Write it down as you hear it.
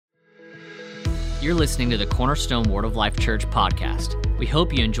You're listening to the Cornerstone Word of Life Church podcast. We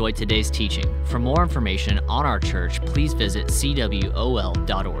hope you enjoyed today's teaching. For more information on our church, please visit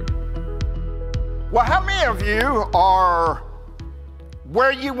cwol.org. Well, how many of you are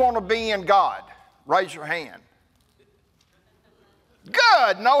where you want to be in God? Raise your hand.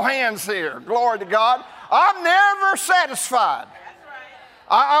 Good. No hands here. Glory to God. I'm never satisfied.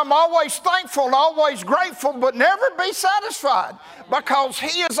 I'm always thankful and always grateful, but never be satisfied, because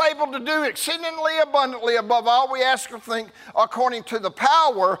He is able to do exceedingly abundantly above all we ask or think, according to the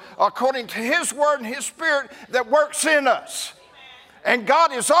power, according to His Word and His Spirit that works in us. And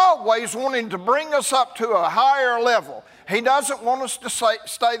God is always wanting to bring us up to a higher level. He doesn't want us to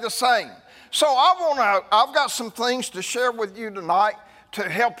stay the same. So I've got some things to share with you tonight to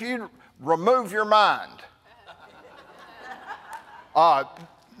help you remove your mind.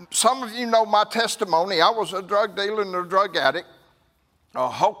 Some of you know my testimony. I was a drug dealer and a drug addict, a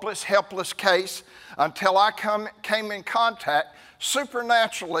hopeless, helpless case until I came in contact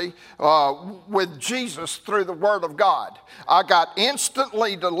supernaturally with Jesus through the Word of God. I got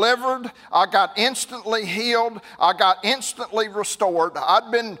instantly delivered. I got instantly healed. I got instantly restored. I'd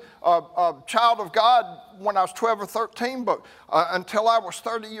been a child of God when I was 12 or 13, but until I was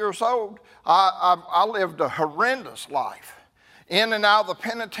 30 years old, I lived a horrendous life. In and out of the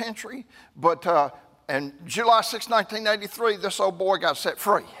penitentiary, but and July 6, 1983, this old boy got set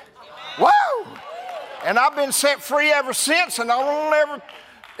free. Woo! And I've been set free ever since, and I don't ever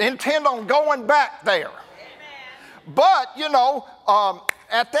intend on going back there. But, you know,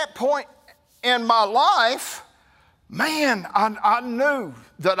 at that point in my life, man, I knew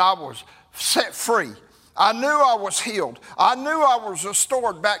that I was set free. I knew I was healed. I knew I was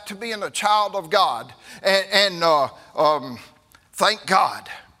restored back to being a child of God. Thank God.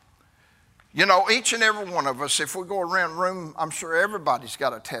 You know, each and every one of us, if we go around the room, I'm sure everybody's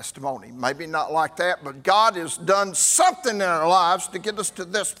got a testimony. Maybe not like that, but God has done something in our lives to get us to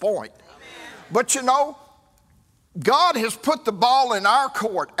this point. But you know, God has put the ball in our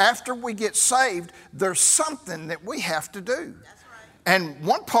court. After we get saved, there's something that we have to do. And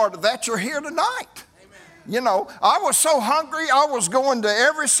one part of that, you're here tonight. You know, I was so hungry, I was going to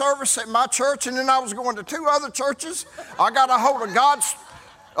every service at my church, and then I was going to 2 other churches. I got a hold of God's,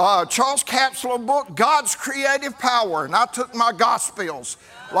 Charles Capsule book, God's Creative Power, and I took my gospels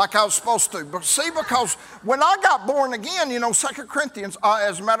like I was supposed to. But see, because when I got born again, you know, 2 Corinthians,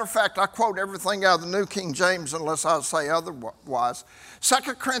 as a matter of fact, I quote everything out of the New King James unless I say otherwise.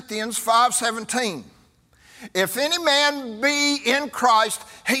 2 Corinthians 5:17. If any man be in Christ,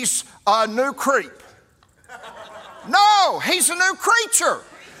 he's a new creep. No, he's a new creature.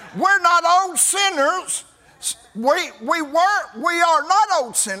 We're not old sinners. We are not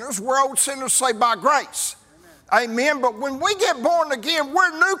old sinners. We're old sinners saved by grace. Amen. But when we get born again,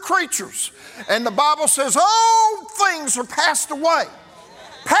 we're new creatures. And the Bible says, old things are passed away.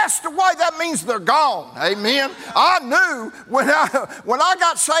 Passed away, that means they're gone. Amen. I knew when I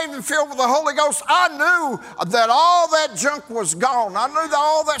got saved and filled with the Holy Ghost, I knew that all that junk was gone. I knew that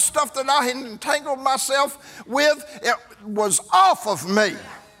all that stuff that I had entangled myself with, it was off of me.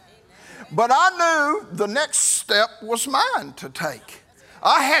 But I knew the next step was mine to take.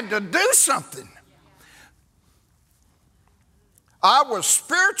 I had to do something. I was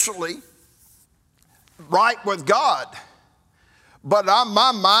spiritually right with God. But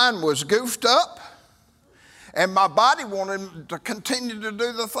my mind was goofed up, and my body wanted to continue to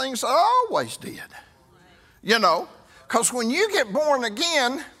do the things I always did. You know, because when you get born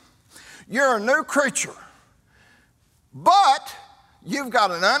again, you're a new creature. But you've got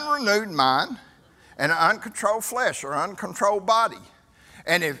an unrenewed mind and an uncontrolled flesh or uncontrolled body.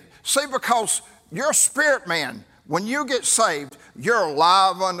 And because you're a spirit man, when you get saved, you're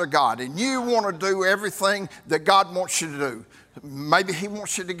alive under God, and you want to do everything that God wants you to do. Maybe He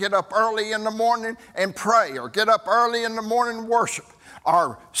wants you to get up early in the morning and pray, or get up early in the morning and worship,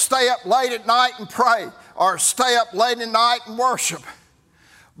 or stay up late at night and pray, or stay up late at night and worship.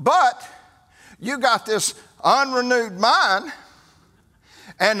 But you got this unrenewed mind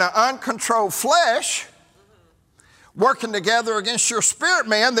and an uncontrolled flesh working together against your spirit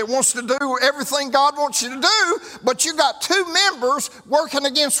man that wants to do everything God wants you to do, but you got 2 members working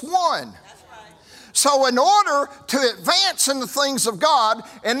against one. So in order to advance in the things of God,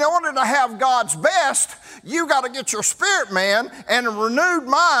 in order to have God's best, you got to get your spirit man and a renewed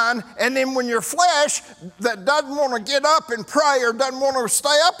mind, and then when your flesh that doesn't want to get up and pray, or doesn't want to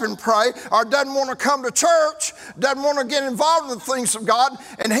stay up and pray, or doesn't want to come to church, doesn't want to get involved in the things of God,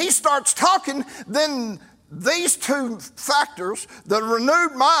 and he starts talking, then these 2 factors, the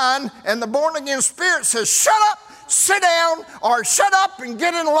renewed mind and the born again spirit, says, shut up, sit down, or shut up and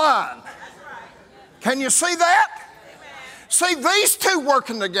get in line. Can you see that? See, these two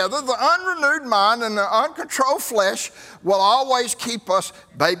working together, the unrenewed mind and the uncontrolled flesh, will always keep us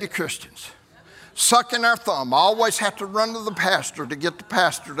baby Christians. Sucking our thumb, always have to run to the pastor to get the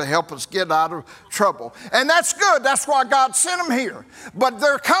pastor to help us get out of trouble. And that's good. That's why God sent them here. But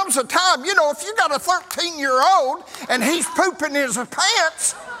there comes a time, you know, if you got a 13-year-old and he's pooping his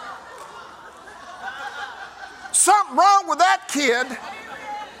pants, something wrong with that kid.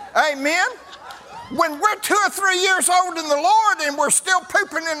 Amen. When we're 2 or 3 years old in the Lord and we're still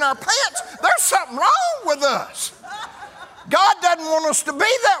pooping in our pants, there's something wrong with us. God doesn't want us to be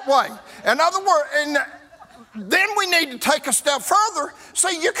that way. In other words, and then we need to take a step further.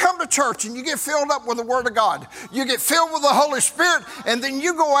 See, you come to church and you get filled up with the Word of God. You get filled with the Holy Spirit, and then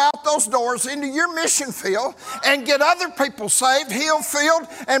you go out those doors into your mission field and get other people saved, healed, filled,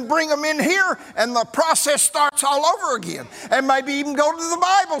 and bring them in here, and the process starts all over again. And maybe even go to the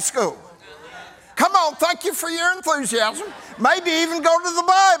Bible school. Come on, thank you for your enthusiasm. Maybe even go to the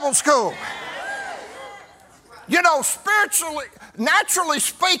Bible school. You know, spiritually, naturally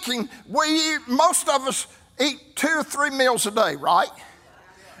speaking, most of us eat 2 or 3 meals a day, right?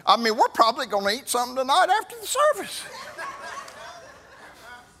 I mean, we're probably going to eat something tonight after the service.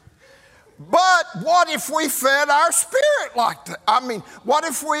 But what if we fed our spirit like that? I mean, what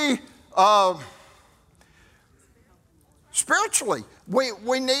if we, spiritually,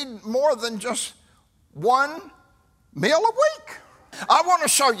 we need more than just 1 meal a week? I want to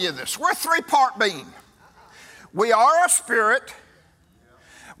show you this. We're a 3-part being. We are a spirit,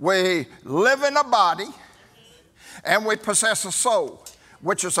 we live in a body, and we possess a soul,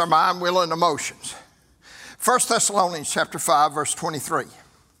 which is our mind, will, and emotions. 1 Thessalonians chapter 5, verse 23.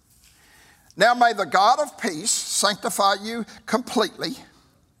 Now may the God of peace sanctify you completely,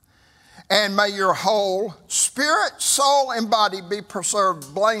 and may your whole spirit, soul, and body be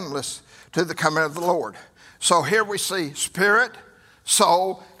preserved blameless to the coming of the Lord. So here we see spirit,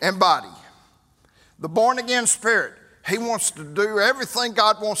 soul, and body. The born-again spirit, he wants to do everything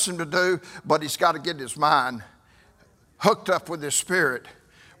God wants him to do, but he's got to get his mind hooked up with his spirit,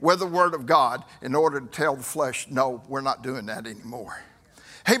 with the Word of God, in order to tell the flesh, no, we're not doing that anymore.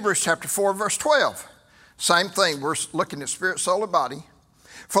 Hebrews chapter 4, verse 12. Same thing. We're looking at spirit, soul, and body.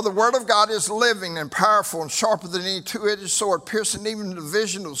 For the Word of God is living and powerful and sharper than any two-edged sword, piercing even the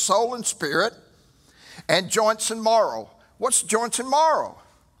division of soul and spirit and joints and marrow. What's joints and marrow?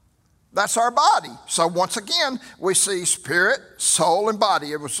 That's our body. So once again, we see spirit, soul, and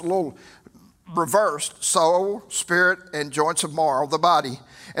body. It was a little reversed. Soul, spirit, and joints of marrow, the body.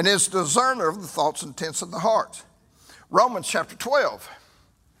 And is discerner of the thoughts and intents of the heart. Romans chapter 12,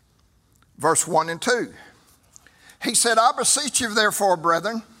 verse 1 and 2. He said, I beseech you therefore,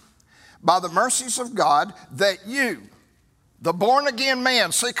 brethren, by the mercies of God, that you, the born-again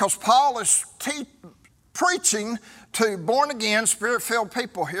man, see, because Paul is preaching to born-again, spirit-filled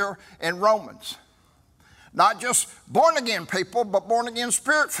people here in Romans. Not just born-again people, but born-again,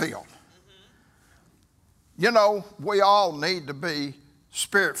 spirit-filled. You know, we all need to be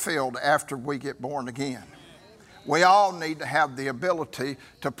spirit-filled after we get born again. We all need to have the ability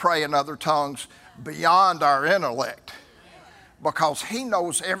to pray in other tongues beyond our intellect, because he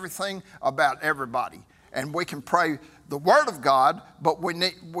knows everything about everybody. And we can pray the Word of God, but we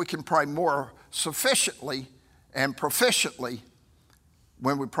can pray more sufficiently and proficiently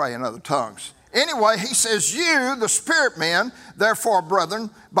when we pray in other tongues. Anyway, he says, you, the spirit man, therefore, brethren,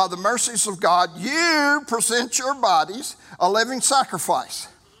 by the mercies of God, you present your bodies a living sacrifice.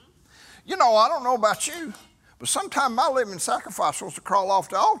 You know, I don't know about you, but sometimes my living sacrifice was to crawl off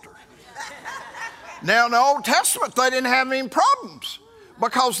the altar. Now, in the Old Testament, they didn't have any problems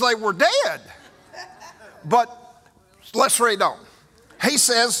because they were dead. But let's read on. He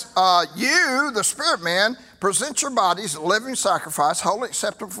says, you, the spirit man, present your bodies a living sacrifice, wholly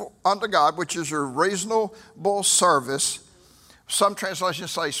acceptable unto God, which is your reasonable service. Some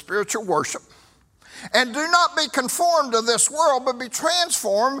translations say spiritual worship. And do not be conformed to this world, but be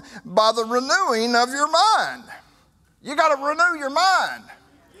transformed by the renewing of your mind. You got to renew your mind.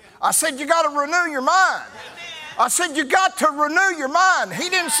 I said you got to renew your mind. I said you got to renew your mind. He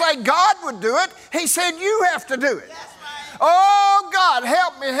didn't say God would do it. He said you have to do it. Oh, God,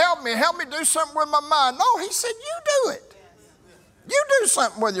 help me do something with my mind. No, he said you do it. You do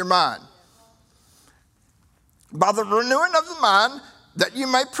something with your mind. By the renewing of the mind, that you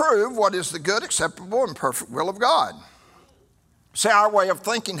may prove what is the good, acceptable, and perfect will of God. See, our way of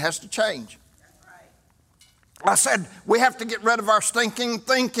thinking has to change. I said we have to get rid of our stinking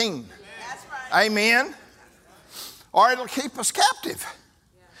thinking. That's right. Amen. Or it'll keep us captive.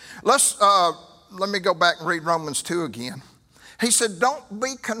 Let me go back and read Romans 2 again. He said, don't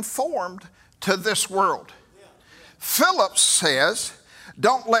be conformed to this world. Philip says,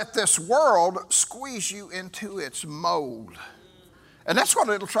 don't let this world squeeze you into its mold. And that's what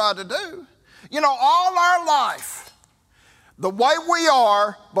it'll try to do. You know, all our life, the way we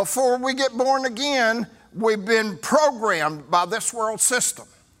are before we get born again, we've been programmed by this world system.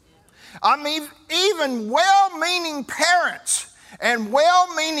 I mean, even well-meaning parents and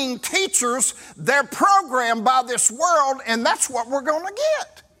well-meaning teachers, they're programmed by this world, and that's what we're going to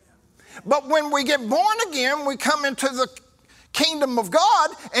get. But when we get born again, we come into the kingdom of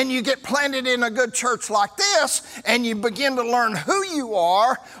God, and you get planted in a good church like this, and you begin to learn who you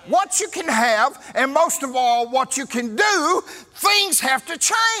are, what you can have, and most of all, what you can do. Things have to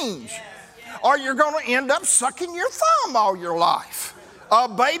change, or you're going to end up sucking your thumb all your life. A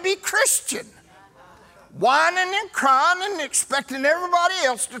baby Christian, whining and crying and expecting everybody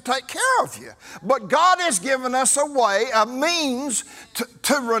else to take care of you. But God has given us a way, a means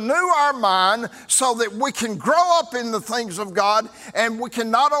to renew our mind so that we can grow up in the things of God, and we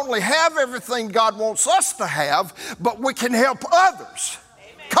can not only have everything God wants us to have, but we can help others.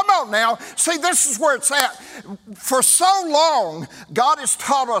 Come on now. See, this is where it's at. For so long, God has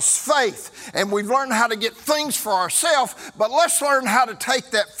taught us faith, and we've learned how to get things for ourselves, but let's learn how to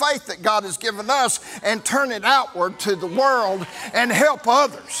take that faith that God has given us and turn it outward to the world and help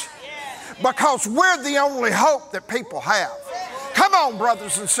others. Because we're the only hope that people have. Come on,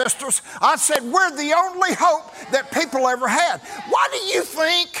 brothers and sisters. I said we're the only hope that people ever had. Why do you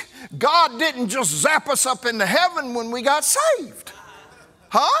think God didn't just zap us up into heaven when we got saved?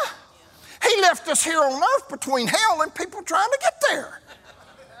 Huh? He left us here on earth between hell and people trying to get there.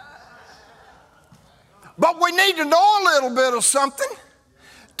 But we need to know a little bit of something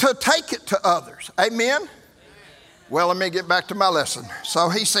to take it to others. Amen? Well, let me get back to my lesson. So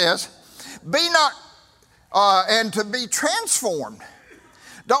he says, be not, and to be transformed.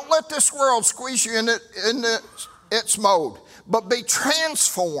 Don't let this world squeeze you into its mold, but be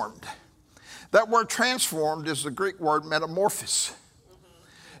transformed. That word transformed is the Greek word metamorphosis.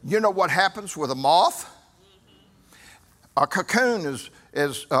 You know what happens with a moth? A cocoon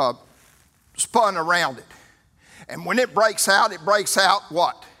is spun around it. And when it breaks out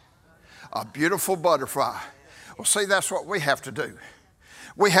what? A beautiful butterfly. Well, see, that's what we have to do.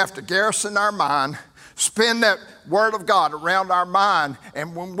 We have to garrison our mind, spin that word of God around our mind,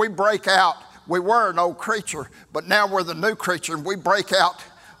 and when we break out, we were an old creature, but now we're the new creature, and we break out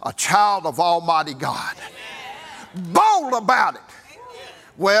a child of Almighty God. Bold about it.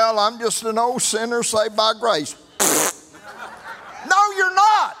 Well, I'm just an old sinner saved by grace. No, you're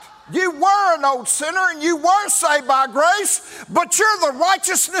not. You were an old sinner and you were saved by grace, but you're the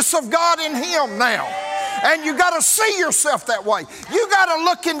righteousness of God in Him now. And you got to see yourself that way. You got to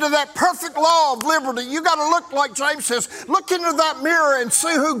look into that perfect law of liberty. You got to look, like James says, look into that mirror and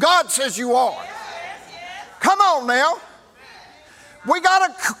see who God says you are. Come on now. We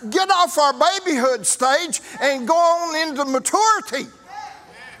got to get off our babyhood stage and go on into maturity.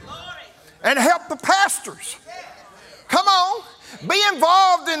 And help the pastors. Come on. Be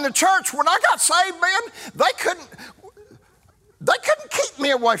involved in the church. When I got saved, man, they couldn't keep me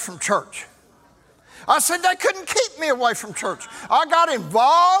away from church. I said they couldn't keep me away from church. I got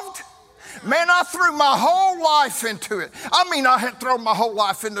involved. Man, I threw my whole life into it. I mean, I had thrown my whole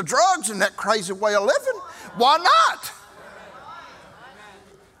life into drugs and that crazy way of living. Why not?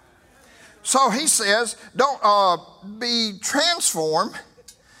 So he says, don't be transformed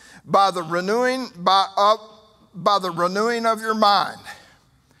by the renewing of your mind.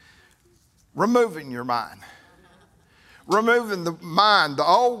 Removing your mind. Removing the mind, the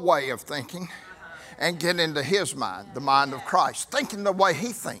old way of thinking, and get into His mind, the mind of Christ. Thinking the way He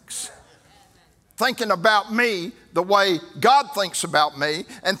thinks. Thinking about me the way God thinks about me,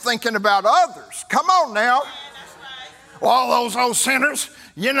 and thinking about others. Come on now. All those old sinners,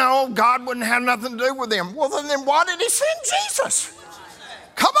 you know, God wouldn't have nothing to do with them. Well, then why did He send Jesus?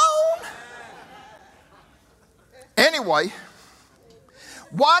 Come on. Anyway,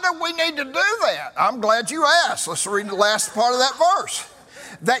 why do we need to do that? I'm glad you asked. Let's read the last part of that verse.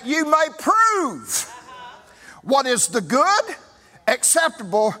 That you may prove what is the good,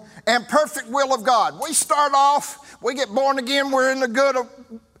 acceptable, and perfect will of God. We start off, we get born again, we're in the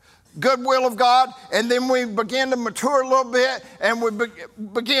good will of God, and then we begin to mature a little bit, and we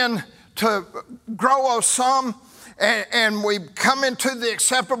begin to grow some, and we come into the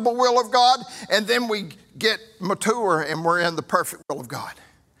acceptable will of God, and then we get mature and we're in the perfect will of God.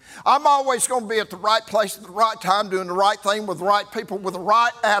 I'm always going to be at the right place at the right time, doing the right thing with the right people with the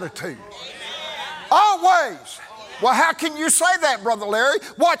right attitude. Always. Well, how can you say that, Brother Larry?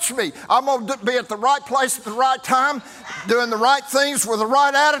 Watch me. I'm going to be at the right place at the right time, doing the right things with the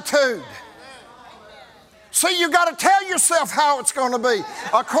right attitude. See, you got to tell yourself how it's going to be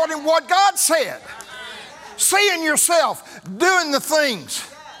according to what God said. Seeing yourself doing the things.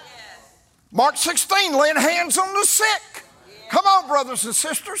 Mark 16, laying hands on the sick. Come on, brothers and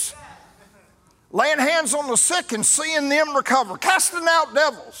sisters. Laying hands on the sick and seeing them recover. Casting out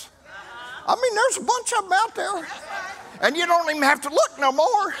devils. I mean, there's a bunch of them out there. And you don't even have to look no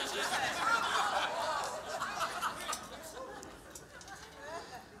more.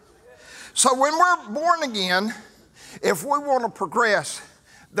 So when we're born again, if we want to progress,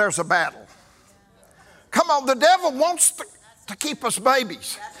 there's a battle. Come on, the devil wants to keep us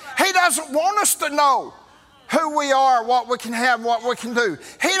babies. He doesn't want us to know who we are, what we can have, what we can do.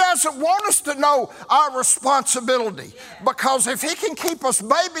 He doesn't want us to know our responsibility, because if he can keep us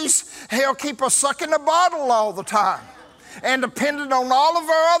babies, he'll keep us sucking the bottle all the time and depending on all of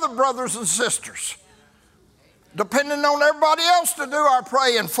our other brothers and sisters, depending on everybody else to do our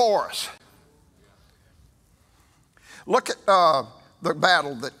praying for us. Look at the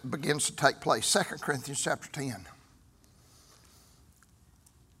battle that begins to take place. 2 Corinthians chapter 10.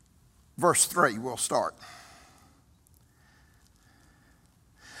 Verse 3, we'll start.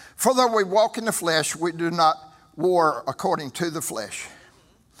 For though we walk in the flesh, we do not war according to the flesh.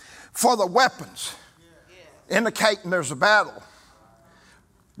 For the weapons indicating there's a battle.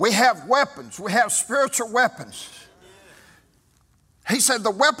 We have weapons. We have spiritual weapons. He said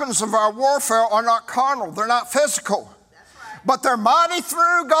the weapons of our warfare are not carnal. They're not physical. But they're mighty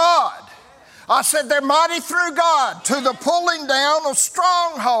through God. I said they're mighty through God to the pulling down of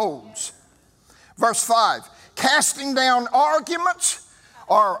strongholds. Verse 5, casting down arguments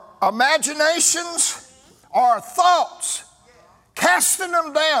or imaginations or thoughts. Casting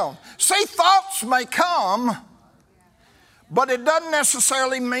them down. See, thoughts may come, but it doesn't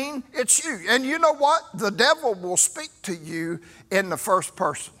necessarily mean it's you. And you know what? The devil will speak to you in the first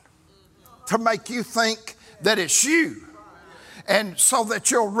person to make you think that it's you, and so that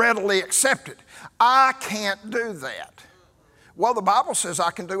you'll readily accept it. I can't do that. Well, the Bible says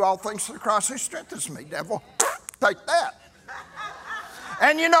I can do all things through Christ who strengthens me, devil. Take that.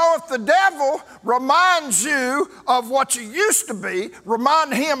 And you know, if the devil reminds you of what you used to be,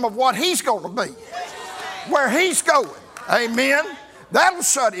 remind him of what he's going to be, where he's going. Amen. That'll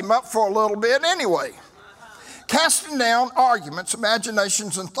shut him up for a little bit anyway. Casting down arguments,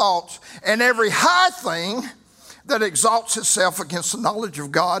 imaginations, and thoughts, and every high thing that exalts itself against the knowledge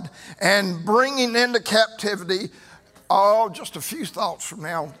of God, and bringing into captivity, just a few thoughts from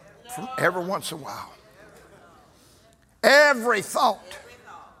every once in a while. Every thought.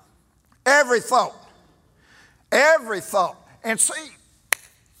 Every thought. Every thought. And see,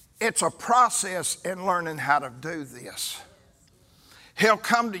 it's a process in learning how to do this. He'll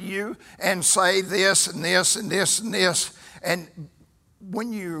come to you and say this and this and this and this. And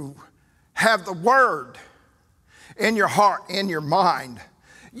when you have the word in your heart, in your mind,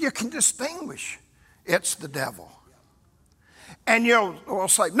 you can distinguish it's the devil. And you'll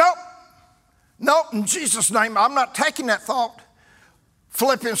say, nope, in Jesus' name, I'm not taking that thought.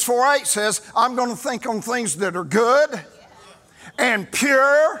 Philippians 4:8 says, I'm going to think on things that are good and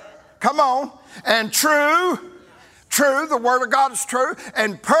pure, come on, and true, the word of God is true,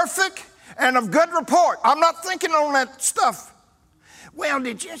 and perfect and of good report. I'm not thinking on that stuff. Well,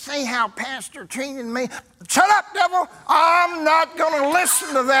 did you see how Pastor treated me? Shut up, devil. I'm not going to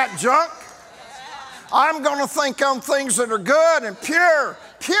listen to that junk. I'm going to think on things that are good and pure,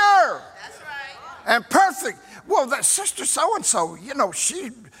 and perfect. Well, that sister so-and-so,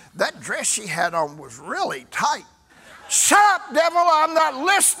 that dress she had on was really tight. Shut up, devil, I'm not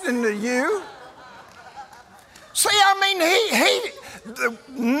listening to you. See, I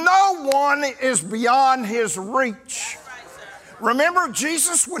mean, no one is beyond his reach. Remember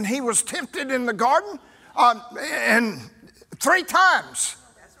Jesus when he was tempted in the garden? And 3 times.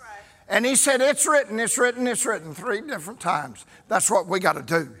 And he said, it's written, 3 different times. That's what we got to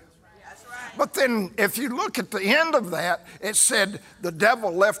do. But then if you look at the end of that, it said the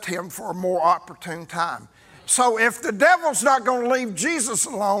devil left him for a more opportune time. So if the devil's not going to leave Jesus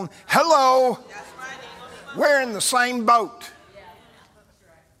alone, hello, we're in the same boat.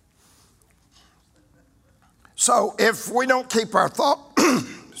 So if we don't keep our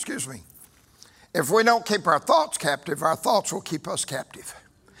if we don't keep our thoughts captive, our thoughts will keep us captive.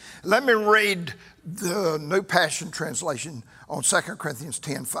 Let me read the New Passion Translation on 2 Corinthians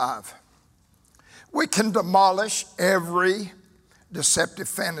 10:5. We can demolish every deceptive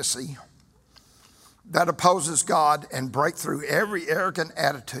fantasy that opposes God and break through every arrogant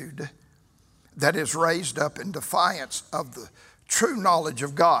attitude that is raised up in defiance of the true knowledge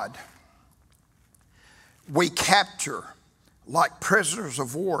of God. We capture like prisoners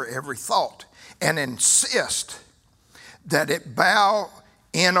of war every thought, and insist that it bow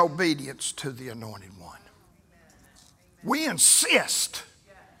in obedience to the Anointed One. We insist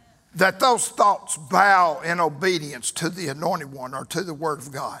that those thoughts bow in obedience to the Anointed One or to the Word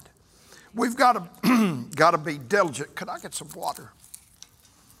of God. We've got to be diligent. Could I get some water?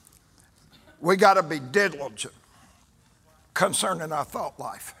 We got to be diligent concerning our thought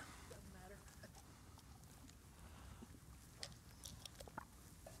life.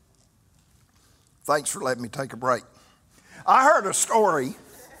 Thanks for letting me take a break. I heard a story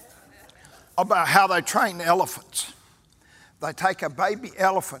about how they train elephants. They take a baby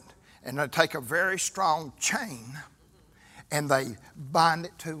elephant and they take a very strong chain and they bind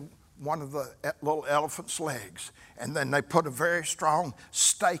it to one of the little elephant's legs. And then they put a very strong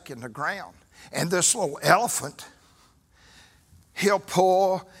stake in the ground. And this little elephant, he'll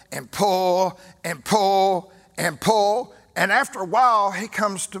pull and pull and pull and pull. And after a while, he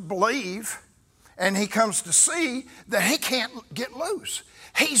comes to believe and he comes to see that he can't get loose.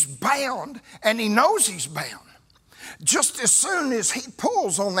 He's bound and he knows he's bound. Just as soon as he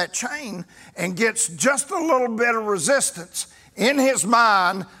pulls on that chain and gets just a little bit of resistance in his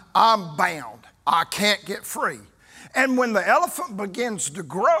mind, I'm bound. I can't get free. And when the elephant begins to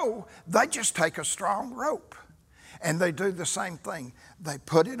grow, they just take a strong rope and they do the same thing. They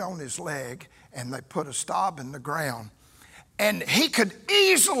put it on his leg and they put a stop in the ground. And he could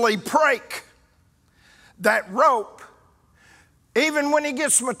easily break that rope even when he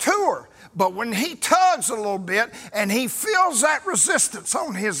gets mature. But when he tugs a little bit and he feels that resistance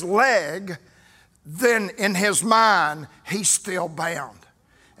on his leg, then in his mind, he's still bound.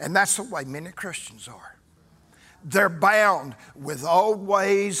 And that's the way many Christians are. They're bound with old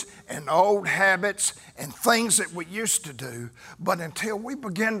ways and old habits and things that we used to do. But until we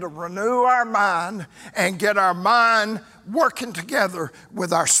begin to renew our mind and get our mind working together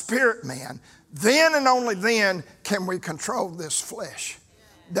with our spirit man, then and only then can we control this flesh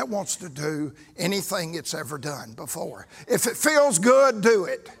that wants to do anything it's ever done before. If it feels good, do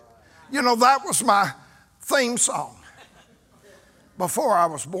it. You know, that was my theme song before I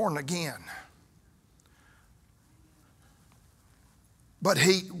was born again. But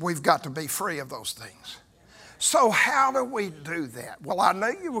we've got to be free of those things. So how do we do that? Well, I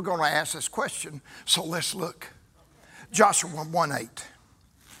knew you were going to ask this question, so let's look. Joshua 1:8.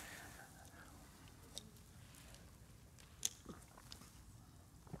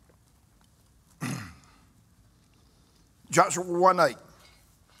 Joshua 1:8.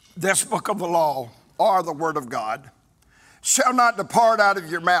 This book of the law, or the word of God, shall not depart out of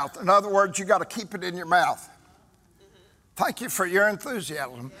your mouth. In other words, you got to keep it in your mouth. Thank you for your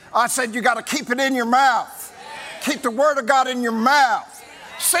enthusiasm. I said you got to keep it in your mouth. Keep the word of God in your mouth.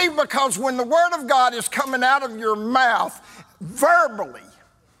 See, because when the word of God is coming out of your mouth verbally,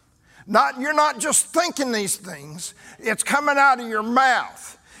 you're not just thinking these things, it's coming out of your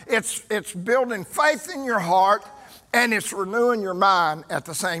mouth. It's building faith in your heart and it's renewing your mind at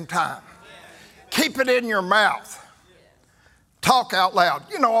the same time. Keep it in your mouth. Talk out loud.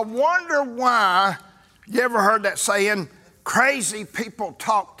 You know, I wonder why, you ever heard that saying, crazy people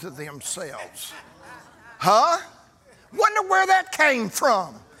talk to themselves? Huh? Wonder where that came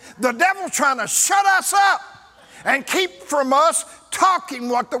from. The devil trying to shut us up and keep from us talking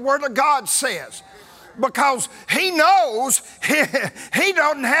what the Word of God says. Because he knows he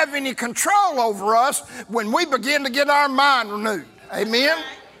doesn't have any control over us when we begin to get our mind renewed. Amen?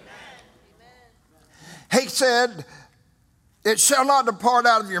 He said, it shall not depart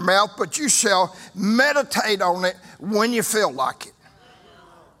out of your mouth, but you shall meditate on it when you feel like it.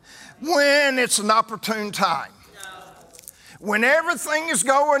 When it's an opportune time. When everything is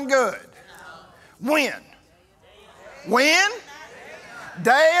going good. When? When?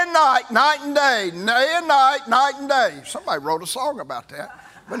 Day and night, night and day, day and night, night and day. Somebody wrote a song about that.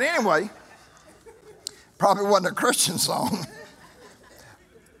 But anyway, probably wasn't a Christian song.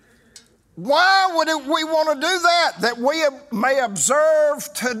 Why would we want to do that? That we may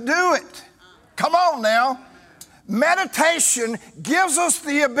observe to do it. Come on now. Meditation gives us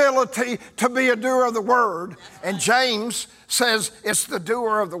the ability to be a doer of the word. And James says it's the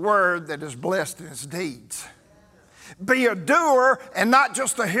doer of the word that is blessed in his deeds. Be a doer and not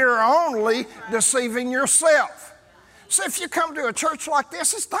just a hearer only, deceiving yourself. So if you come to a church like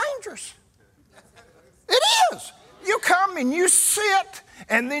this, it's dangerous. It is. You come and you sit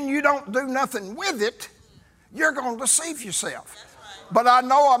and then you don't do nothing with it, you're going to deceive yourself. But I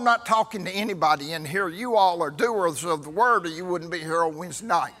know I'm not talking to anybody in here. You all are doers of the word or you wouldn't be here on Wednesday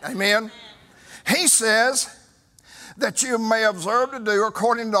night. Amen? He says that you may observe to do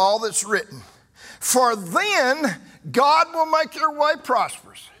according to all that's written. For then God will make your way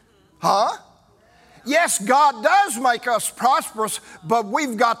prosperous. Huh? Yes, God does make us prosperous, but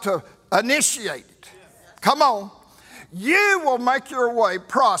we've got to initiate it. Come on. You will make your way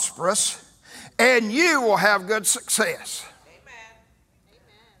prosperous, and you will have good success.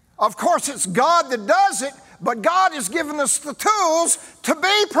 Of course, it's God that does it, but God has given us the tools to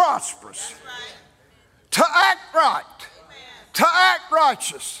be prosperous, to act right, to act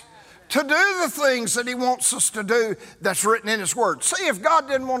righteous, to do the things that He wants us to do that's written in His Word. See, if God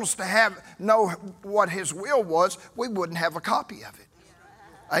didn't want us to know what His will was, we wouldn't have a copy of it.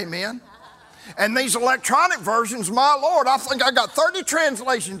 Amen? And these electronic versions, my Lord, I think I got 30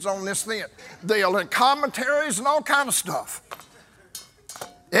 translations on this deal and commentaries and all kind of stuff.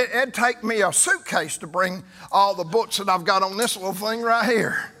 It'd take me a suitcase to bring all the books that I've got on this little thing right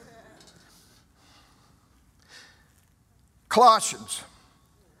here. Colossians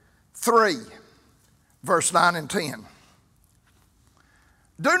 3, verse 9 and 10.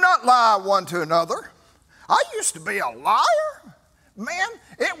 Do not lie one to another. I used to be a liar. Man,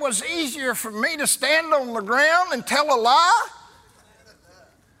 it was easier for me to stand on the ground and tell a lie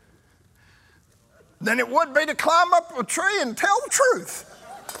than it would be to climb up a tree and tell the truth.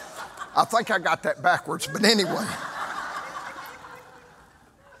 I think I got that backwards, but anyway.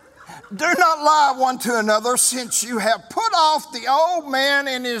 Do not lie one to another, since you have put off the old man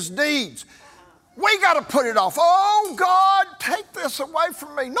and his deeds. We got to put it off. Oh, God, take this away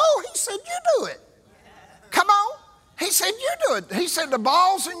from me. No, He said you do it. Come on. He said you do it. He said the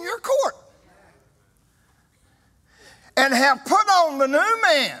ball's in your court. And have put on the new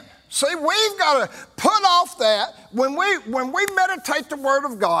man. See, we've got to put off that. When we meditate the Word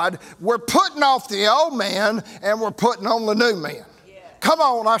of God, we're putting off the old man and we're putting on the new man. Yeah. Come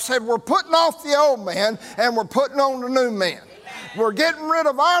on, I said we're putting off the old man and we're putting on the new man. Amen. We're getting rid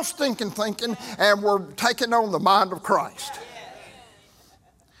of our stinking thinking and we're taking on the mind of Christ.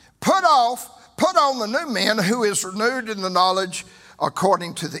 Put on the new man who is renewed in the knowledge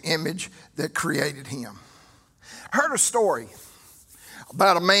according to the image that created him. Heard a story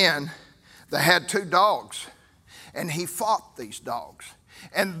about a man that had 2 dogs, and he fought these dogs.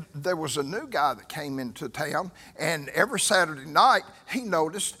 And there was a new guy that came into town, and every Saturday night he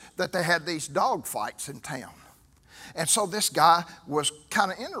noticed that they had these dog fights in town. And so this guy was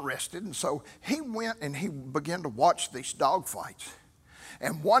kind of interested, and so he went and he began to watch these dog fights.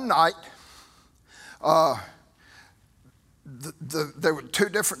 And one night, there were 2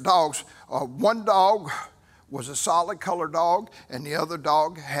 different dogs. One dog was a solid color dog, and the other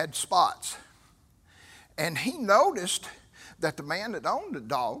dog had spots. And he noticed that the man that owned the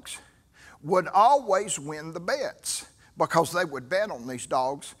dogs would always win the bets because they would bet on these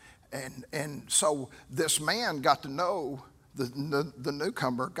dogs. And so this man got to know, the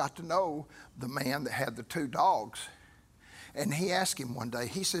newcomer got to know the man that had the 2 dogs. And he asked him one day,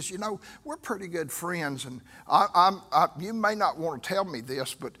 he says, you know, we're pretty good friends, and you may not want to tell me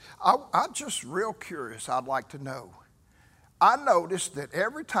this, but I'm just real curious. I'd like to know. I noticed that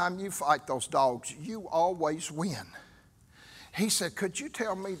every time you fight those dogs, you always win. He said, could you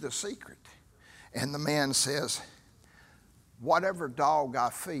tell me the secret? And the man says, whatever dog I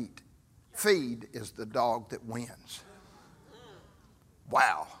feed is the dog that wins.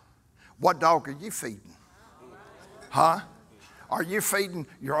 Wow. What dog are you feeding? Huh? Are you feeding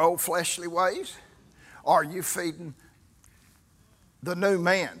your old fleshly ways? Or are you feeding the new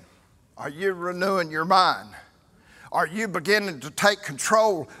man? Are you renewing your mind? Are you beginning to take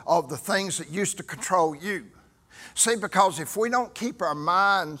control of the things that used to control you? See, because if we don't keep our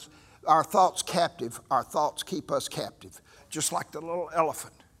minds, our thoughts captive, our thoughts keep us captive. Just like the little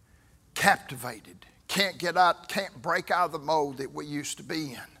elephant, captivated, can't get out, can't break out of the mold that we used to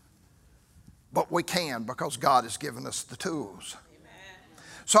be in. But we can because God has given us the tools. Amen.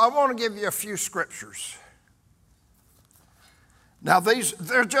 So I want to give you a few scriptures. Now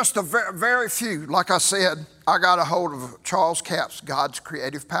they're just a very, very few. Like I said, I got a hold of Charles Capps' God's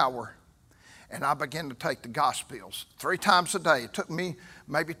Creative Power. And I began to take the Gospels 3 times a day. It took me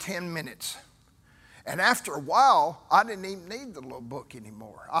maybe 10 minutes. And after a while, I didn't even need the little book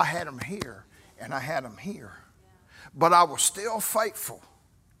anymore. I had them here and I had them here. But I was still faithful.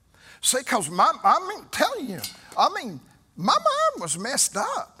 See, because my mind was messed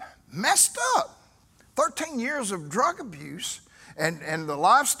up. 13 years of drug abuse and the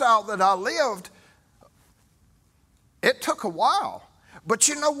lifestyle that I lived, it took a while. But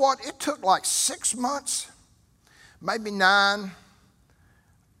you know what? It took like 6 months, maybe 9,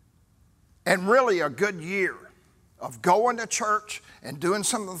 and really a good year of going to church and doing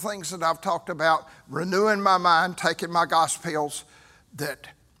some of the things that I've talked about, renewing my mind, taking my Gospels, that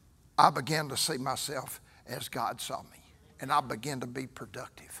I began to see myself as God saw me. And I began to be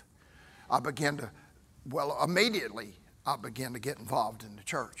productive. Immediately I began to get involved in the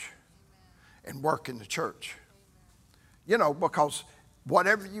church and work in the church. You know, because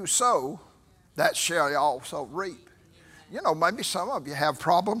whatever you sow, that shall you also reap. You know, maybe some of you have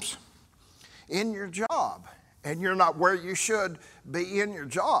problems in your job and you're not where you should be in your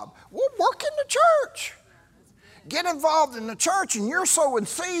job. Well, work in the church. Get involved in the church and you're sowing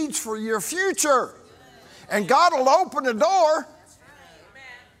seeds for your future. And God will open the door.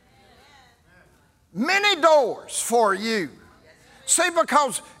 Many doors for you. See,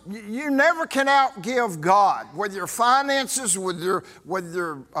 because you never can outgive God with your finances, with your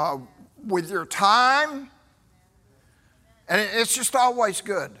time. And it's just always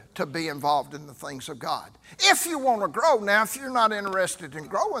good to be involved in the things of God. If you want to grow, now if you're not interested in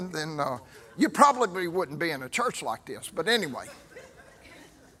growing, then you probably wouldn't be in a church like this. But anyway,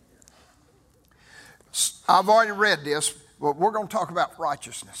 I've already read this, but we're going to talk about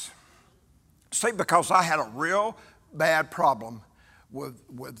righteousness. See, because I had a real bad problem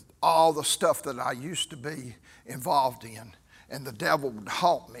with all the stuff that I used to be involved in. And the devil would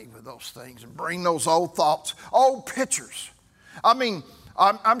haunt me with those things and bring those old thoughts, old pictures. I mean,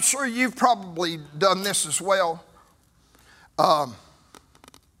 I'm sure you've probably done this as well.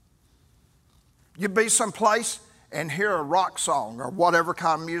 You'd be someplace and hear a rock song or whatever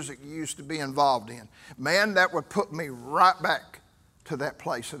kind of music you used to be involved in. Man, that would put me right back to that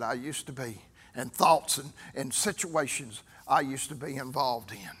place that I used to be, and thoughts and situations I used to be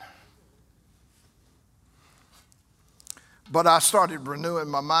involved in. But I started renewing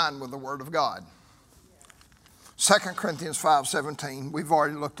my mind with the Word of God. 2 Corinthians 5:17, we've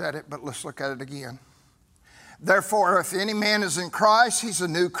already looked at it, but let's look at it again. Therefore, if any man is in Christ, he's a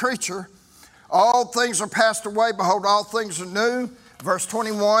new creature. All things are passed away. Behold, all things are new. Verse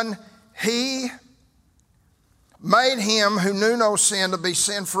 21, he made him who knew no sin to be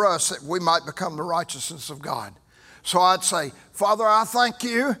sin for us, that we might become the righteousness of God. So I'd say, Father, I thank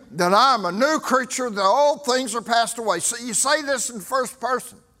you that I'm a new creature, the old things are passed away. So you say this in first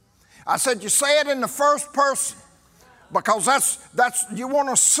person. I said you say it in the first person because that's you want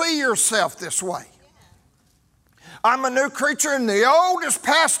to see yourself this way. I'm a new creature and the old is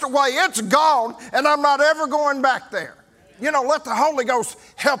passed away. It's gone and I'm not ever going back there. You know, let the Holy Ghost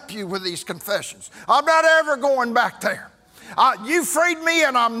help you with these confessions. I'm not ever going back there. You freed me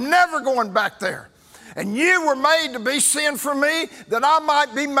and I'm never going back there. And you were made to be sin for me, that I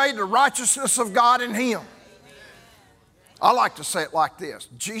might be made the righteousness of God in him. I like to say it like this.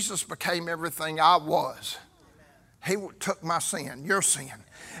 Jesus became everything I was. He took my sin, your sin,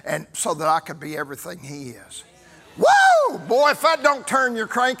 and so that I could be everything he is. Woo! Boy, if that don't turn your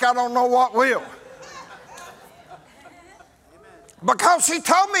crank, I don't know what will. Because he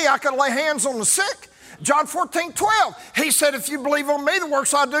told me I could lay hands on the sick. John 14:12. He said, if you believe on me, the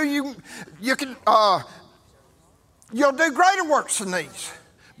works I do, you'll do greater works than these.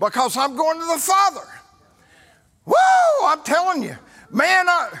 Because I'm going to the Father. Woo! I'm telling you. Man,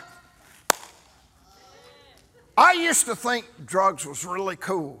 I used to think drugs was really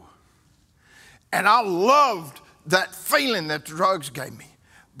cool. And I loved that feeling that drugs gave me.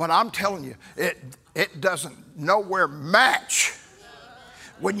 But I'm telling you, it doesn't nowhere match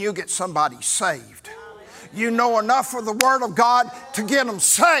when you get somebody saved. You know enough of the Word of God to get them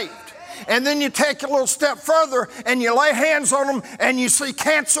saved. And then you take a little step further and you lay hands on them and you see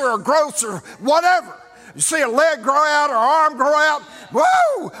cancer or growths or whatever. You see a leg grow out or arm grow out.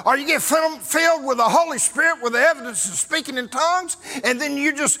 Woo! Or you get filled with the Holy Spirit with the evidence of speaking in tongues, and then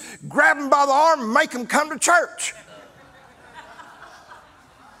you just grab them by the arm and make them come to church.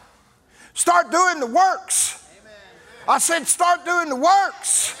 Start doing the works. I said start doing the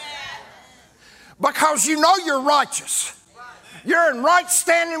works. Because you know you're righteous. You're in right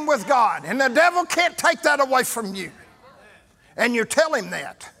standing with God. And the devil can't take that away from you. And you tell him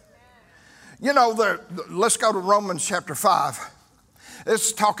that. You know, let's go to Romans chapter 5. This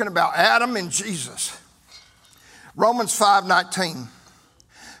is talking about Adam and Jesus. Romans 5:19.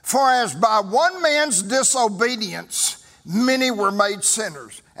 For as by one man's disobedience many were made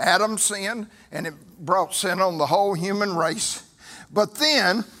sinners. Adam sinned, and it brought sin on the whole human race. But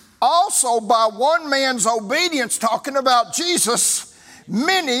then also by one man's obedience, talking about Jesus,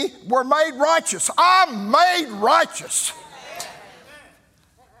 many were made righteous. I'm made righteous.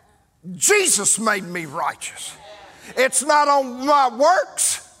 Jesus made me righteous. It's not on my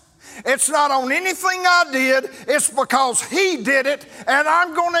works. It's not on anything I did. It's because he did it, and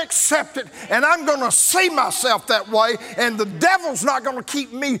I'm going to accept it, and I'm going to see myself that way, and the devil's not going to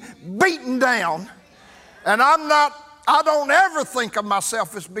keep me beaten down. And I don't ever think of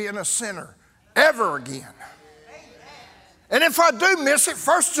myself as being a sinner ever again. And if I do miss it,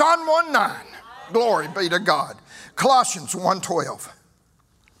 1 John 1:9. Glory be to God. Colossians 1:12.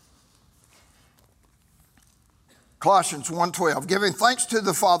 Colossians 1:12. Giving thanks to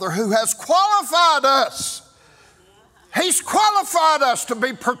the Father who has qualified us. He's qualified us to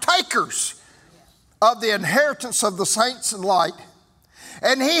be partakers of the inheritance of the saints in light.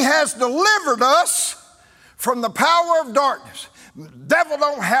 And He has delivered us from the power of darkness. The devil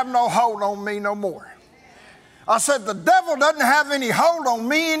don't have no hold on me no more. I said, the devil doesn't have any hold on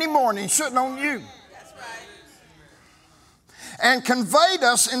me anymore, and he shouldn't on you. That's right. And conveyed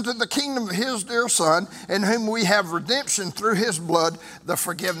us into the kingdom of His dear Son, in whom we have redemption through His blood, the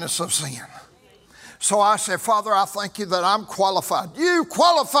forgiveness of sin. So I said, Father, I thank You that I'm qualified. You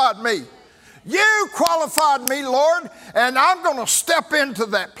qualified me. You qualified me, Lord, and I'm going to step into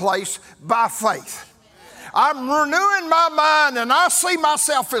that place by faith. I'm renewing my mind, and I see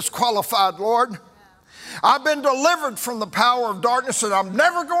myself as qualified, Lord. I've been delivered from the power of darkness, and I'm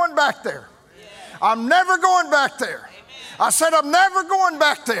never going back there. I'm never going back there. I said, I'm never going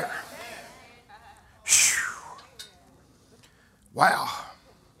back there. Whew. Wow.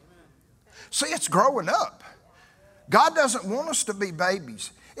 See, it's growing up. God doesn't want us to be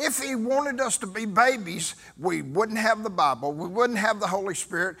babies. If He wanted us to be babies, we wouldn't have the Bible, we wouldn't have the Holy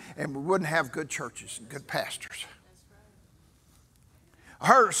Spirit, and we wouldn't have good churches and good pastors. I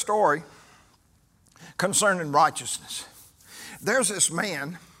heard a story concerning righteousness. There's this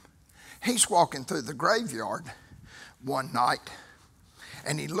man, he's walking through the graveyard one night,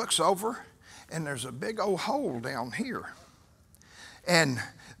 and he looks over, and there's a big old hole down here. And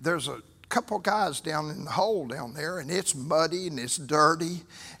there's a couple guys down in the hole down there, and it's muddy and it's dirty,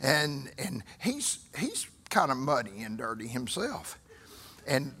 and he's kind of muddy and dirty himself.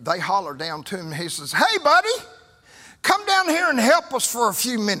 And they holler down to him, he says, hey buddy, come down here and help us for a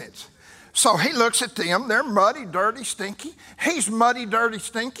few minutes. So he looks at them, they're muddy, dirty, stinky. He's muddy, dirty,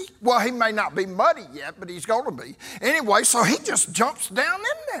 stinky. Well, he may not be muddy yet, but he's going to be. Anyway, so he just jumps down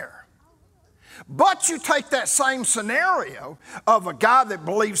in there. But you take that same scenario of a guy that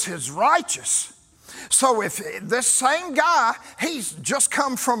believes he's righteous. So if this same guy, he's just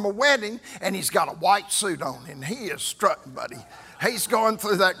come from a wedding and he's got a white suit on and he is strutting, buddy. He's going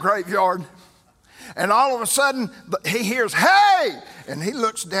through that graveyard. And all of a sudden, he hears, hey! And he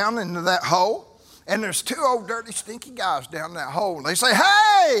looks down into that hole, and there's two old dirty, stinky guys down that hole. And they say,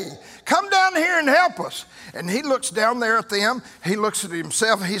 hey, come down here and help us. And he looks down there at them. He looks at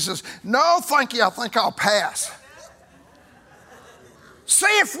himself, and he says, no, thank you, I think I'll pass.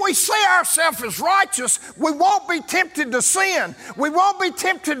 See, if we see ourselves as righteous, we won't be tempted to sin. We won't be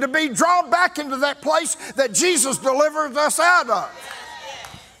tempted to be drawn back into that place that Jesus delivered us out of.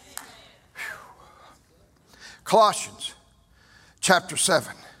 Colossians chapter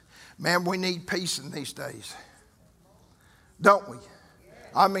 7. Man, we need peace in these days, don't we?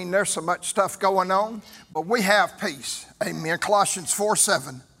 I mean, there's so much stuff going on, but we have peace. Amen. Colossians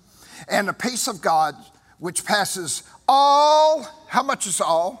 4:7. And the peace of God, which passes all, how much is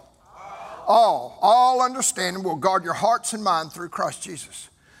all? All understanding, will guard your hearts and mind through Christ Jesus.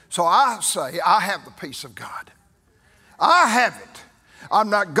 So I say, I have the peace of God. I have it. I'm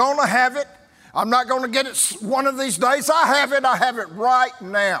not going to have it. I'm not going to get it one of these days. I have it right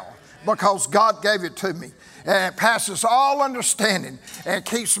now because God gave it to me. And it passes all understanding and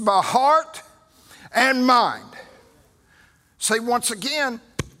keeps my heart and mind. See, once again,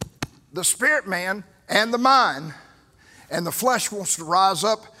 the spirit man and the mind and the flesh wants to rise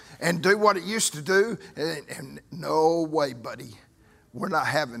up and do what it used to do. And no way, buddy, we're not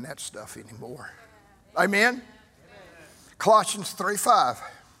having that stuff anymore. Amen? Colossians 3:5.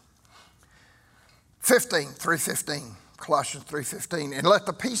 3:15, Colossians 3:15. And let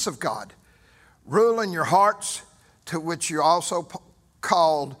the peace of God rule in your hearts, to which you're also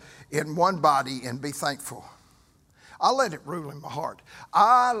called in one body, and be thankful. I let it rule in my heart.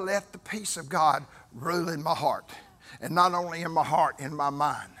 I let the peace of God rule in my heart. And not only in my heart, in my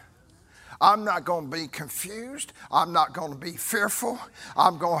mind. I'm not going to be confused. I'm not going to be fearful.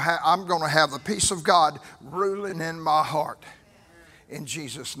 I'm going to have the peace of God ruling in my heart. In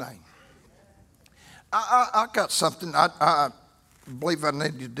Jesus' name. I got something I believe I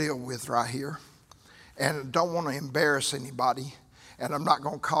need to deal with right here. And don't want to embarrass anybody. And I'm not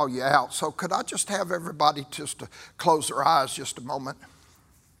going to call you out. So could I just have everybody just to close their eyes just a moment?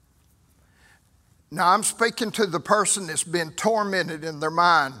 Now I'm speaking to the person that's been tormented in their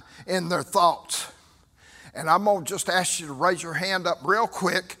mind, in their thoughts. And I'm going to just ask you to raise your hand up real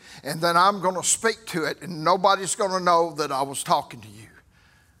quick. And then I'm going to speak to it. And nobody's going to know that I was talking to you.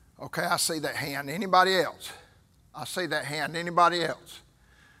 Okay, I see that hand. Anybody else? I see that hand. Anybody else?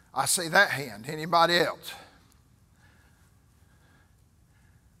 I see that hand. Anybody else?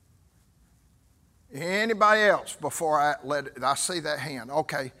 Anybody else before I see that hand?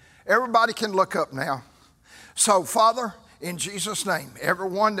 Okay. Everybody can look up now. So, Father, in Jesus' name,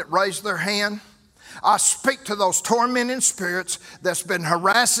 everyone that raised their hand, I speak to those tormenting spirits that's been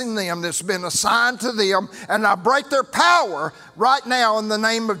harassing them, that's been assigned to them, and I break their power right now in the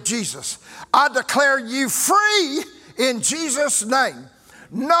name of Jesus. I declare you free in Jesus' name.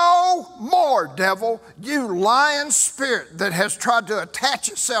 No more, devil, you lying spirit that has tried to attach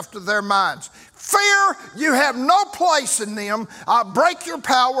itself to their minds. Fear, you have no place in them. I break your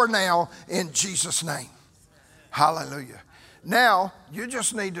power now in Jesus' name. Hallelujah. Now, you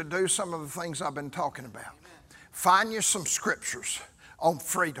just need to do some of the things I've been talking about. Find you some scriptures on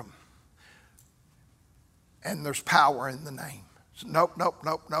freedom. And there's power in the name. So, nope.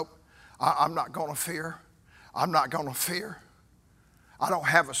 I'm not going to fear. I'm not going to fear. I don't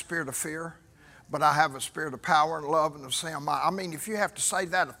have a spirit of fear, but I have a spirit of power and love and of sound mind. I mean, if you have to say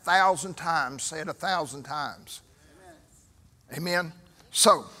that 1,000 times, say it 1,000 times. Amen?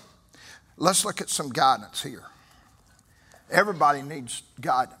 So, let's look at some guidance here. Everybody needs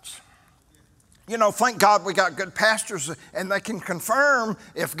guidance. You know, thank God we got good pastors and they can confirm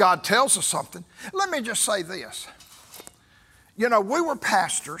if God tells us something. Let me just say this. You know, we were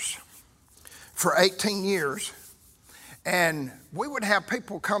pastors for 18 years, and we would have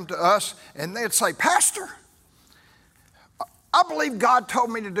people come to us and they'd say, Pastor, I believe God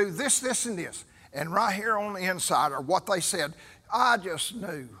told me to do this, this, and this. And right here on the inside, or what they said, I just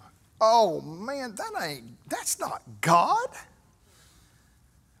knew, oh man, that's not God.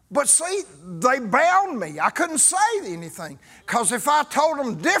 But see, they bound me. I couldn't say anything. Because if I told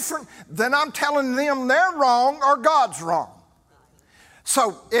them different, then I'm telling them they're wrong or God's wrong.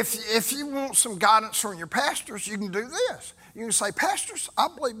 So if you want some guidance from your pastors, you can do this. You can say, Pastors, I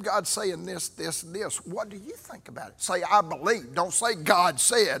believe God's saying this, this, and this. What do you think about it? Say, I believe. Don't say God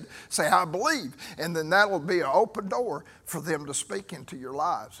said. Say, I believe. And then that will be an open door for them to speak into your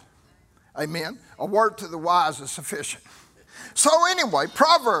lives. Amen. A word to the wise is sufficient. So anyway,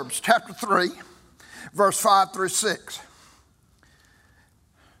 Proverbs chapter 3, verse 5 through 6.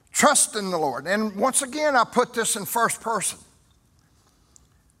 Trust in the Lord. And once again, I put this in first person.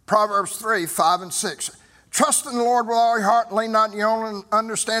 Proverbs 3, 5 and 6. Trust in the Lord with all your heart, and lean not on your own,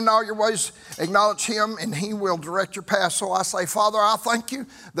 understand all your ways, acknowledge him, and he will direct your path. So I say, Father, I thank you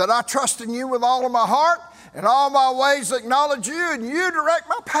that I trust in you with all of my heart, and all my ways acknowledge you, and you direct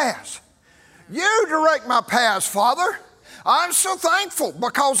my paths. You direct my paths, Father. I'm so thankful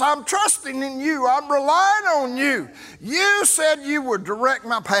because I'm trusting in you. I'm relying on you. You said you would direct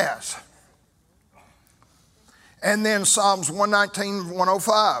my paths. And then Psalms 119,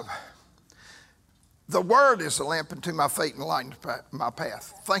 105. The word is a lamp unto my feet and a light unto my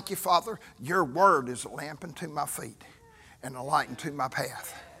path. Thank you, Father. Your word is a lamp unto my feet and a light unto my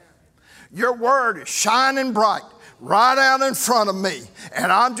path. Your word is shining bright right out in front of me,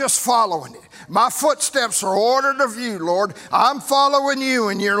 and I'm just following it. My footsteps are ordered of you, Lord. I'm following you,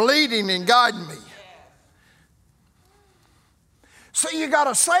 and you're leading and guiding me. So you got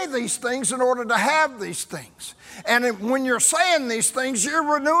to say these things in order to have these things. And when you're saying these things, you're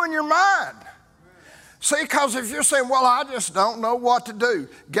renewing your mind. See, because if you're saying, well, I just don't know what to do,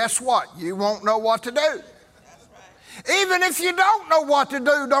 guess what? You won't know what to do. Even if you don't know what to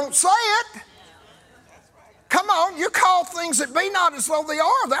do, don't say it. Come on, you call things that be not as though they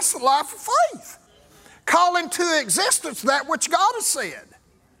are. That's the life of faith. Call into existence that which God has said.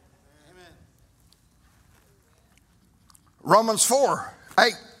 Romans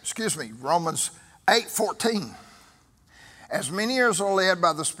 8:14. As many as are led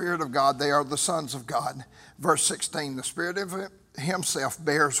by the Spirit of God, they are the sons of God. Verse 16, the Spirit of himself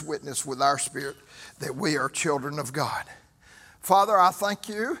bears witness with our spirit that we are children of God. Father, I thank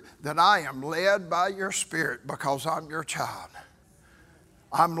you that I am led by your Spirit because I'm your child.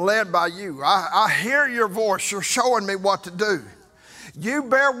 I'm led by you. I hear your voice. You're showing me what to do. You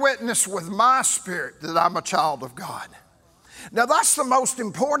bear witness with my spirit that I'm a child of God. Now that's the most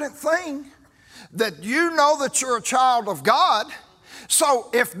important thing, that you know that you're a child of God. So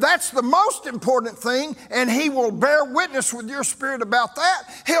if that's the most important thing, and he will bear witness with your spirit about that,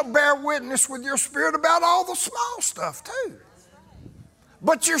 he'll bear witness with your spirit about all the small stuff too.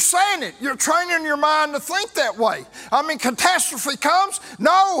 But you're saying it. You're training your mind to think that way. I mean, catastrophe comes.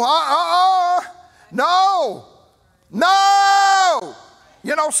 No.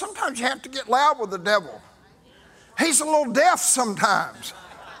 You know, sometimes you have to get loud with the devil. He's a little deaf sometimes.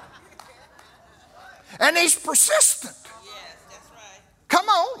 And he's persistent. Yes, that's right. Come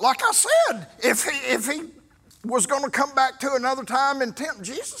on, like I said, if he was going to come back to another time and tempt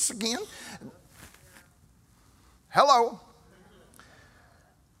Jesus again. Hello.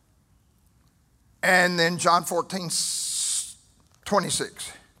 And then John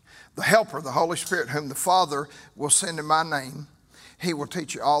 14:26. The Helper, the Holy Spirit, whom the Father will send in my name, he will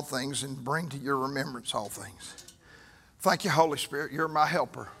teach you all things and bring to your remembrance all things. Thank you, Holy Spirit. You're my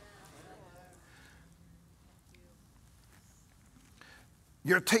helper.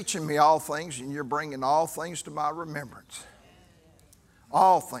 You're teaching me all things, and you're bringing all things to my remembrance.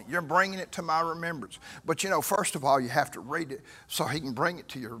 All things. You're bringing it to my remembrance. But you know, first of all, you have to read it so he can bring it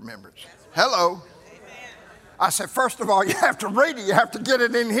to your remembrance. Hello. I said, first of all, you have to read it. You have to get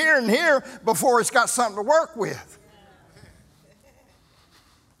it in here and here before it's got something to work with.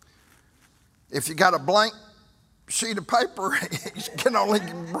 If you got a blank sheet of paper, you can only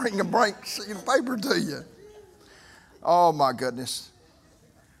bring a blank sheet of paper to you. Oh, my goodness.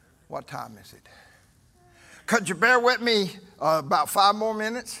 What time is it? Could you bear with me about 5 more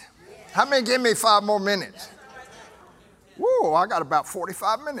minutes? How many give me 5 more minutes? Whoa, I got about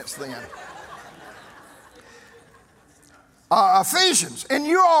 45 minutes then. Ephesians, and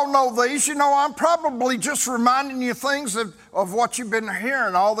you all know these. You know, I'm probably just reminding you things of what you've been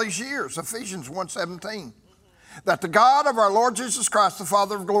hearing all these years. Ephesians 1:17. That the God of our Lord Jesus Christ, the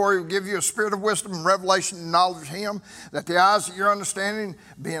Father of glory, will give you a spirit of wisdom and revelation and knowledge of him, that the eyes of your understanding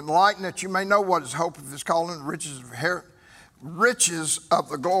be enlightened, that you may know what is the hope of his calling, and riches of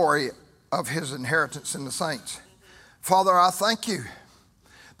the glory of his inheritance in the saints. Father, I thank you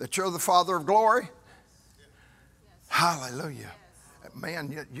that you're the Father of glory. Hallelujah.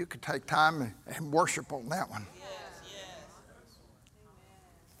 Man, you could take time and worship on that one.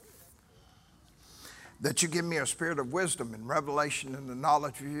 That you give me a spirit of wisdom and revelation and the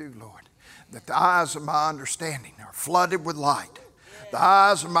knowledge of you, Lord. That the eyes of my understanding are flooded with light. The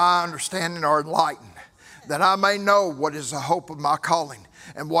eyes of my understanding are enlightened. That I may know what is the hope of my calling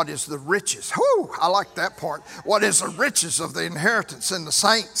and what is the riches. Whoo, I like that part. What is the riches of the inheritance in the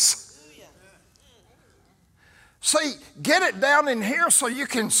saints. See, get it down in here so you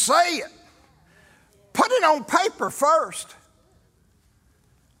can say it. Put it on paper first.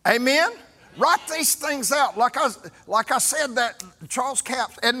 Amen? Write these things out. Like I said, that Charles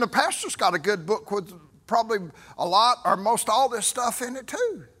Capps, and the pastor's got a good book with probably a lot or most all this stuff in it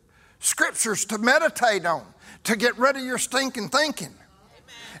too. Scriptures to meditate on, to get rid of your stinking thinking.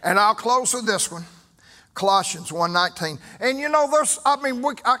 Amen. And I'll close with this one. Colossians 1:19. And you know,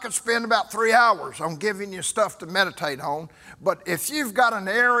 I could spend about 3 hours on giving you stuff to meditate on. But if you've got an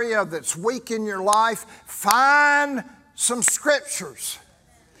area that's weak in your life, find some scriptures.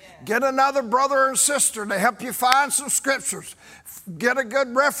 Get another brother and sister to help you find some scriptures. Get a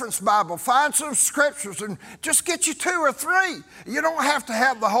good reference Bible. Find some scriptures and just get you 2 or 3. You don't have to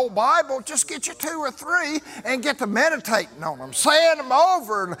have the whole Bible. Just get you 2 or 3 and get to meditating on them. Saying them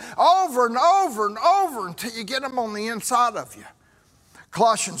over and over and over and over until you get them on the inside of you.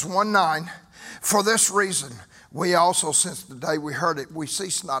 Colossians 1:9. For this reason, we also, since the day we heard it, we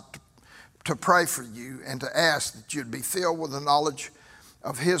cease not to pray for you and to ask that you'd be filled with the knowledge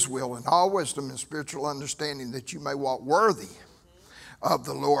of his will and all wisdom and spiritual understanding, that you may walk worthy of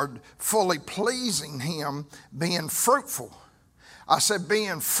the Lord, fully pleasing him, being fruitful. I said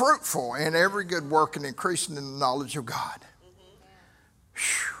being fruitful in every good work and increasing in the knowledge of God.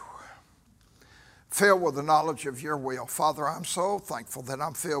 Filled with the knowledge of your will. Father, I'm so thankful that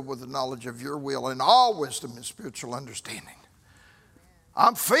I'm filled with the knowledge of your will and all wisdom and spiritual understanding.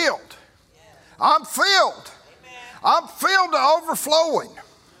 I'm filled. I'm filled. I'm filled to overflowing,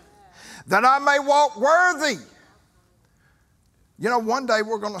 that I may walk worthy. You know, one day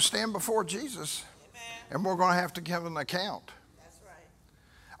we're going to stand before Jesus, and we're going to have to give an account. That's right.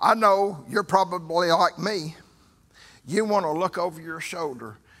 I know you're probably like me. You want to look over your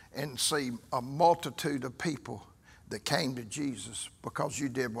shoulder and see a multitude of people that came to Jesus because you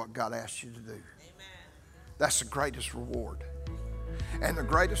did what God asked you to do. Amen. That's the greatest reward. And the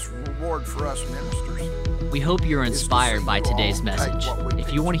greatest reward for us ministers. We hope you're inspired by today's message.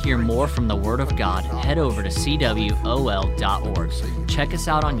 If you want to hear more from the Word of God, head over to cwol.org. Check us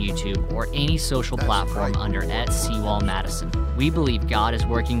out on YouTube or any social platform under @Seawall Madison. We believe God is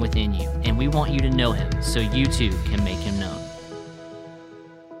working within you, and we want you to know him so you too can make him known.